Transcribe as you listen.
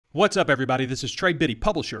What's up, everybody? This is Trey Biddy,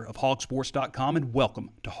 publisher of Hogsports.com, and welcome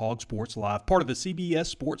to Hog Sports Live, part of the CBS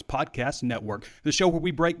Sports Podcast Network, the show where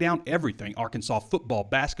we break down everything Arkansas football,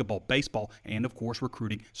 basketball, baseball, and, of course,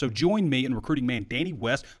 recruiting. So join me and recruiting man Danny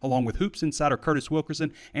West, along with Hoops Insider Curtis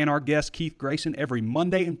Wilkerson, and our guest Keith Grayson every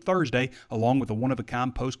Monday and Thursday, along with a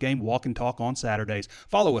one-of-a-kind post-game walk and talk on Saturdays.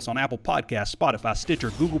 Follow us on Apple Podcasts, Spotify, Stitcher,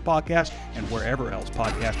 Google Podcasts, and wherever else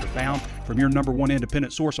podcasts are found. From your number one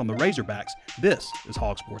independent source on the Razorbacks, this is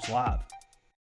Hog Sports Live.